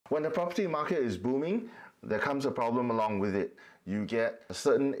When the property market is booming, there comes a problem along with it. You get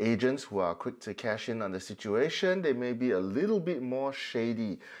certain agents who are quick to cash in on the situation. They may be a little bit more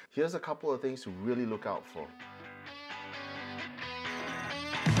shady. Here's a couple of things to really look out for.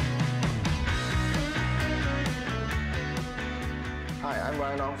 Hi, I'm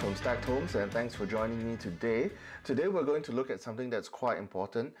Ryan Ong from Stacked Homes and thanks for joining me today. Today we're going to look at something that's quite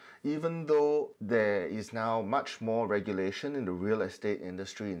important. Even though there is now much more regulation in the real estate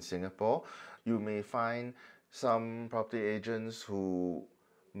industry in Singapore, you may find some property agents who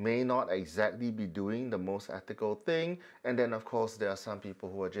may not exactly be doing the most ethical thing, and then of course there are some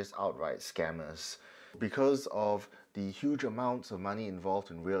people who are just outright scammers. Because of the huge amounts of money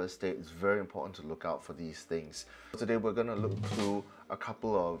involved in real estate, it's very important to look out for these things. Today we're going to look through a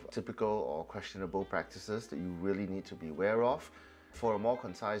couple of typical or questionable practices that you really need to be aware of. For a more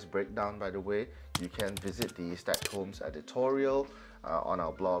concise breakdown, by the way, you can visit the Stacked Homes editorial. On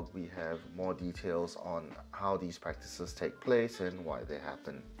our blog, we have more details on how these practices take place and why they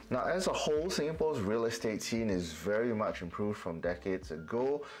happen. Now, as a whole, Singapore's real estate scene is very much improved from decades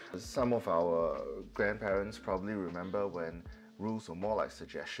ago. Some of our grandparents probably remember when rules were more like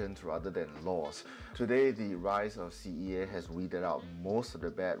suggestions rather than laws. Today, the rise of CEA has weeded out most of the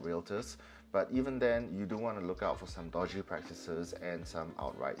bad realtors, but even then, you do want to look out for some dodgy practices and some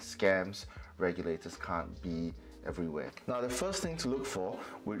outright scams. Regulators can't be everywhere. Now, the first thing to look for,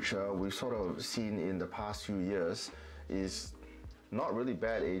 which we've sort of seen in the past few years, is not really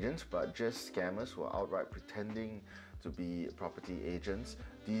bad agents, but just scammers who are outright pretending to be property agents.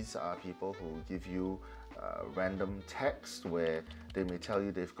 These are people who give you random text where they may tell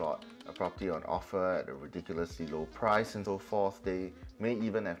you they've got a property on offer at a ridiculously low price and so forth. They may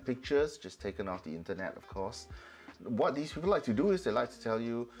even have pictures just taken off the internet, of course. What these people like to do is they like to tell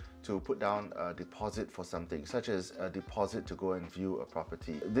you to put down a deposit for something, such as a deposit to go and view a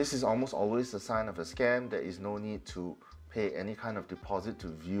property. This is almost always a sign of a scam. There is no need to pay any kind of deposit to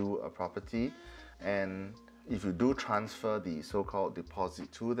view a property, and if you do transfer the so-called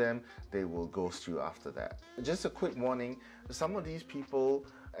deposit to them, they will ghost you after that. Just a quick warning, some of these people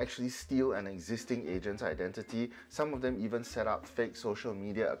actually steal an existing agent's identity. Some of them even set up fake social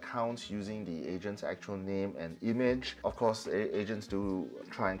media accounts using the agent's actual name and image. Of course, agents do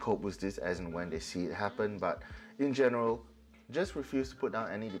try and cope with this as and when they see it happen, but in general, just refuse to put down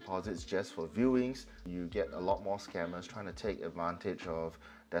any deposits just for viewings. You get a lot more scammers trying to take advantage of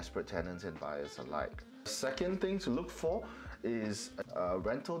desperate tenants and buyers alike. Second thing to look for is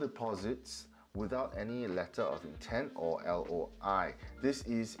rental deposits without any letter of intent or LOI. This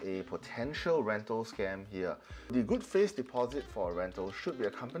is a potential rental scam here. The good faith deposit for a rental should be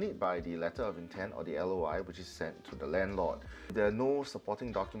accompanied by the letter of intent or the LOI, which is sent to the landlord. There are no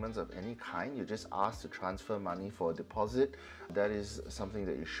supporting documents of any kind. You're just asked to transfer money for a deposit. That is something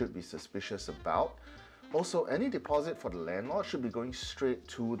that you should be suspicious about. Also, any deposit for the landlord should be going straight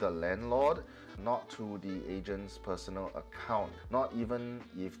to the landlord, not to the agent's personal account. Not even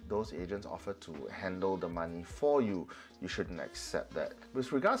if those agents offer to handle the money for you, you shouldn't accept that.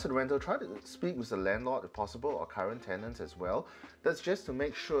 With regards to the rental, try to speak with the landlord if possible, or current tenants as well. That's just to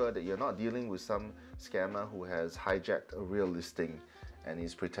make sure that you're not dealing with some scammer who has hijacked a real listing and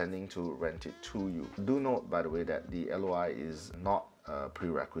is pretending to rent it to you. Do note, by the way, that the LOI is not a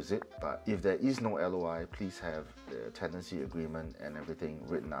prerequisite, but if there is no LOI, please have the tenancy agreement and everything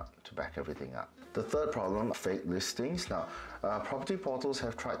written up to back everything up. The third problem, fake listings. Now, property portals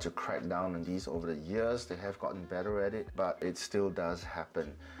have tried to crack down on these over the years. They have gotten better at it, but it still does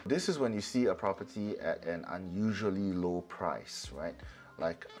happen. This is when you see a property at an unusually low price, right?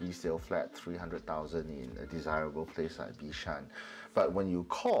 Like resale flat 300,000 in a desirable place like Bishan. But when you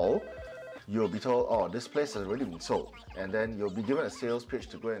call, you'll be told, oh, this place has already been sold. And then you'll be given a sales pitch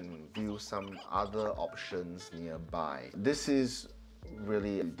to go and view some other options nearby. This is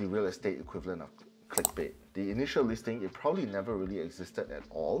really the real estate equivalent of clickbait. The initial listing, it probably never really existed at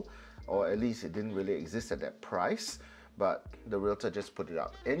all, or at least it didn't really exist at that price, but the realtor just put it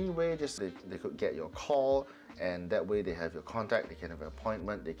up anyway, just they could get your call, and that way they have your contact, they can have an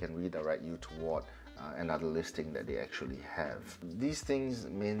appointment, they can redirect you toward another listing that they actually have. These things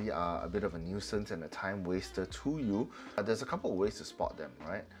mainly are a bit of a nuisance and a time waster to you. There's a couple of ways to spot them,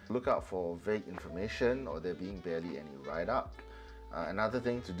 right? Look out for vague information or there being barely any write-up. Another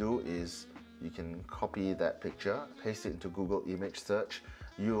thing to do is you can copy that picture, paste it into Google image search.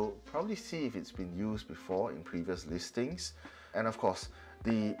 You'll probably see if it's been used before in previous listings. And of course,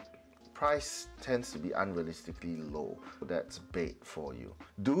 the price tends to be unrealistically low. That's bait for you.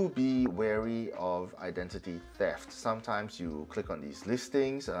 Do be wary of identity theft. Sometimes you click on these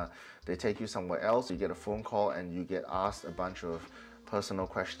listings, they take you somewhere else, you get a phone call and you get asked a bunch of personal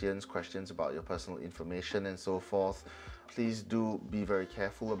questions about your personal information and so forth. Please do be very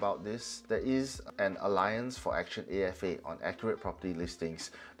careful about this. There is an Alliance for Action AFA on accurate property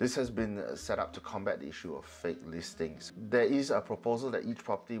listings. This has been set up to combat the issue of fake listings. There is a proposal that each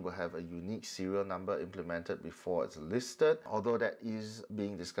property will have a unique serial number implemented before it's listed. Although that is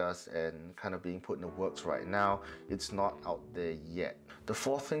being discussed and kind of being put in the works right now, it's not out there yet. The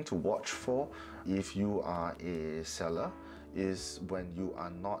fourth thing to watch for if you are a seller is when you are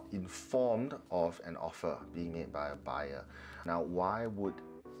not informed of an offer being made by a buyer. Now, why would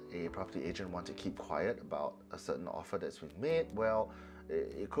a property agent want to keep quiet about a certain offer that's been made? Well,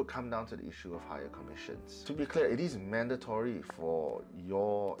 it could come down to the issue of higher commissions. To be clear, it is mandatory for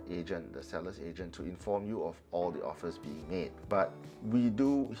your agent, the seller's agent, to inform you of all the offers being made. But we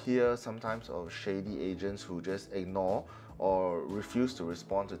do hear sometimes of shady agents who just ignore or refuse to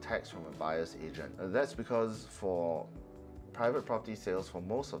respond to texts from a buyer's agent. That's because for private property sales, for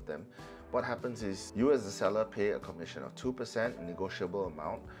most of them, what happens is you as the seller pay a commission of 2%, a negotiable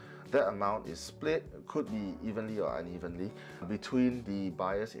amount. That amount is split, could be evenly or unevenly, between the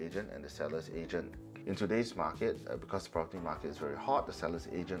buyer's agent and the seller's agent. In today's market, because the property market is very hot, the seller's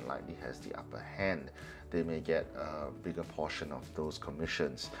agent likely has the upper hand. They may get a bigger portion of those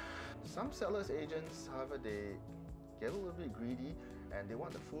commissions. Some seller's agents, however, they get a little bit greedy and they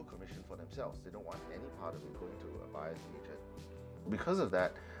want the full commission for themselves. They don't want any part of it going to a buyer's agent. Because of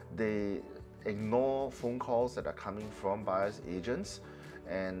that, they ignore phone calls that are coming from buyer's agents,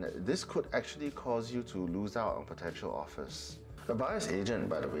 and this could actually cause you to lose out on potential offers. The buyer's agent,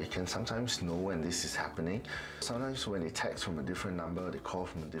 by the way, can sometimes know when this is happening. Sometimes when they text from a different number, they call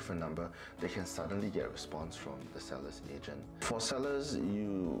from a different number, they can suddenly get a response from the seller's agent. For sellers,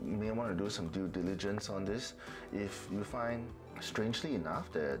 you may want to do some due diligence on this. If you find, strangely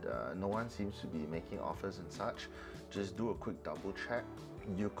enough, that no one seems to be making offers and such, just do a quick double check.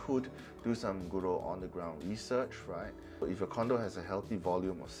 You could do some good old on-the-ground research, right? If your condo has a healthy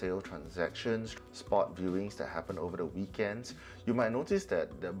volume of sale transactions, spot viewings that happen over the weekends, you might notice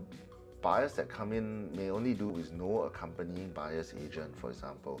that the buyers that come in may only do with no accompanying buyer's agent, for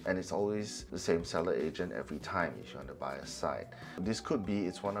example. And it's always the same seller agent every time if you're on the buyer's side. This could be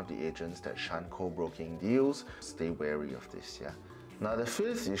it's one of the agents that shun co-broking deals. Stay wary of this, yeah? Now, the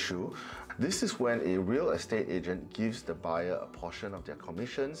fifth issue, this is when a real estate agent gives the buyer a portion of their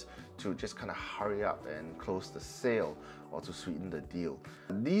commissions to just kind of hurry up and close the sale or to sweeten the deal.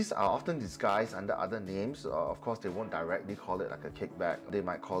 These are often disguised under other names. Of course, they won't directly call it like a kickback. They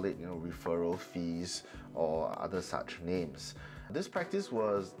might call it, referral fees or other such names. This practice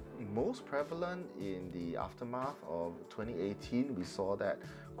was most prevalent in the aftermath of 2018. We saw that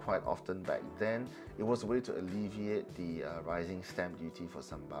quite often back then. It was a way to alleviate the rising stamp duty for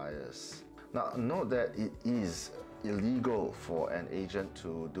some buyers. Now, note that it is illegal for an agent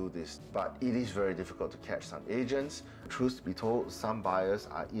to do this, but it is very difficult to catch some agents. Truth be told, some buyers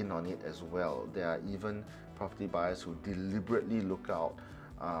are in on it as well. There are even property buyers who deliberately look out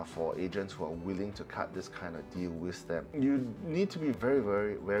for agents who are willing to cut this kind of deal with them. You need to be very,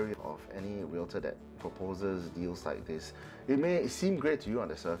 very wary of any realtor that proposes deals like this. It may seem great to you on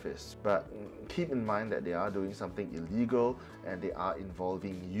the surface, but keep in mind that they are doing something illegal and they are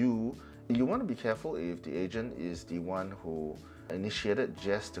involving you. You want to be careful if the agent is the one who initiated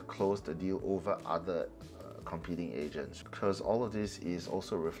just to close the deal over other competing agents, because all of this is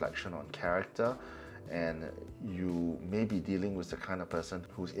also a reflection on character, and you may be dealing with the kind of person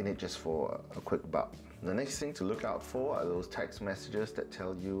who's in it just for a quick buck. The next thing to look out for are those text messages that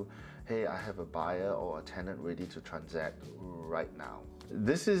tell you, hey, I have a buyer or a tenant ready to transact right now.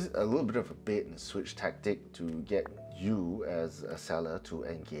 This is a little bit of a bait and switch tactic to get you as a seller to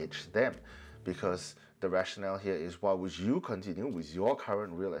engage them, because the rationale here is, why would you continue with your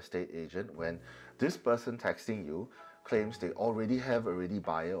current real estate agent when this person texting you claims they already have a ready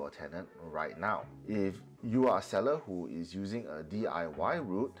buyer or tenant right now? If you are a seller who is using a DIY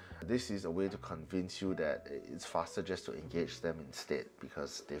route, this is a way to convince you that it's faster just to engage them instead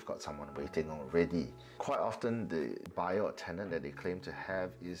because they've got someone waiting already. Quite often the buyer or tenant that they claim to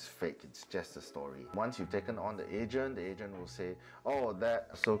have is fake. It's just a story. Once you've taken on the agent will say, oh, that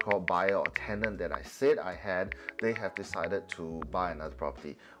so-called buyer or tenant that I said I had, they have decided to buy another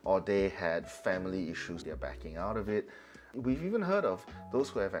property, or they had family issues, they're backing out of it. We've even heard of those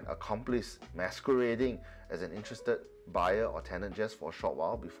who have an accomplice masquerading as an interested buyer or tenant just for a short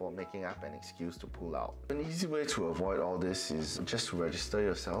while before making up an excuse to pull out. An easy way to avoid all this is just to register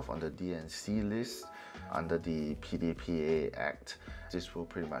yourself on the D&C list under the PDPA Act. This will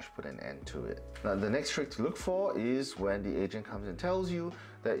pretty much put an end to it. Now, the next trick to look for is when the agent comes and tells you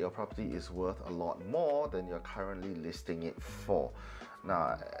that your property is worth a lot more than you're currently listing it for.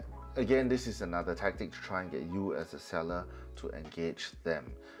 Now, again, this is another tactic to try and get you as a seller to engage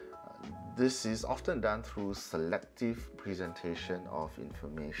them. This is often done through selective presentation of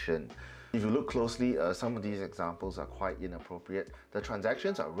information. If you look closely, some of these examples are quite inappropriate. The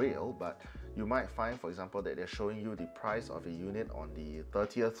transactions are real, but you might find, for example, that they're showing you the price of a unit on the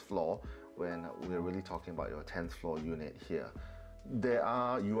 30th floor when we're really talking about your 10th floor unit here. There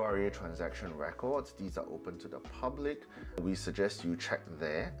are URA transaction records. These are open to the public. We suggest you check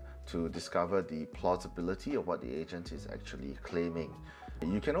there to discover the plausibility of what the agent is actually claiming.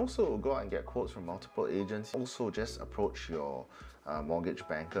 You can also go out and get quotes from multiple agents. Also, just approach your mortgage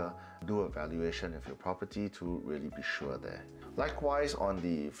banker, do a valuation of your property to really be sure there. Likewise, on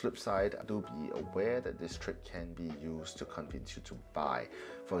the flip side, do be aware that this trick can be used to convince you to buy.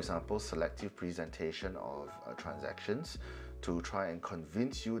 For example, selective presentation of transactions to try and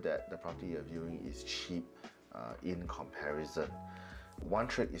convince you that the property you're viewing is cheap in comparison. One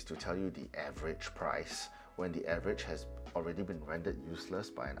trick is to tell you the average price when the average has already been rendered useless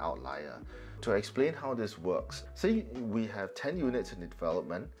by an outlier. To explain how this works, say we have 10 units in the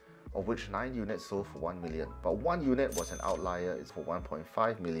development, of which 9 units sold for 1 million, but 1 unit was an outlier, it's for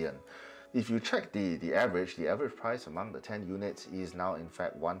 1.5 million. If you check the average price among the 10 units is now in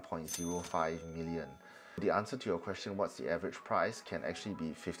fact 1.05 million. The answer to your question, what's the average price, can actually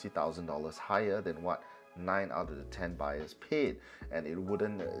be $50,000 higher than what 9 out of the 10 buyers paid, and it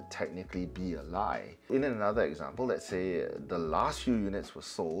wouldn't technically be a lie. In another example, let's say the last few units were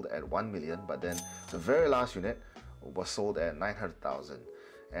sold at 1 million, but then the very last unit was sold at 900,000,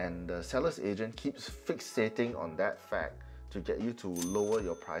 and the seller's agent keeps fixating on that fact to get you to lower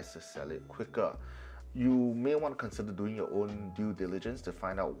your price to sell it quicker. You may want to consider doing your own due diligence to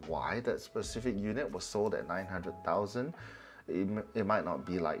find out why that specific unit was sold at 900,000. It might not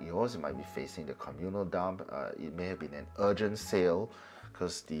be like yours, it might be facing the communal dump, it may have been an urgent sale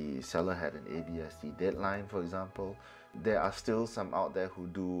because the seller had an ABSD deadline, for example. There are still some out there who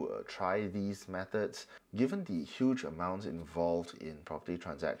do try these methods. Given the huge amounts involved in property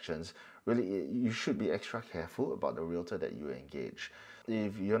transactions, really you should be extra careful about the realtor that you engage.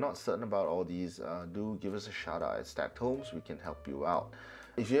 If you're not certain about all these, do give us a shout out at Stacked Homes, we can help you out.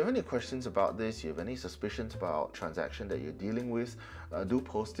 If you have any questions about this, you have any suspicions about transaction that you're dealing with, do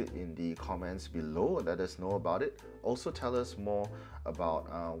post it in the comments below, let us know about it. Also tell us more about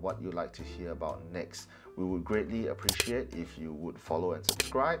what you'd like to hear about next. We would greatly appreciate if you would follow and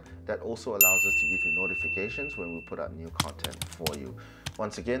subscribe. That also allows us to give you notifications when we put out new content for you.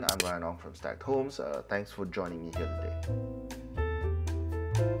 Once again, I'm Ryan Ong from Stacked Homes. Thanks for joining me here today.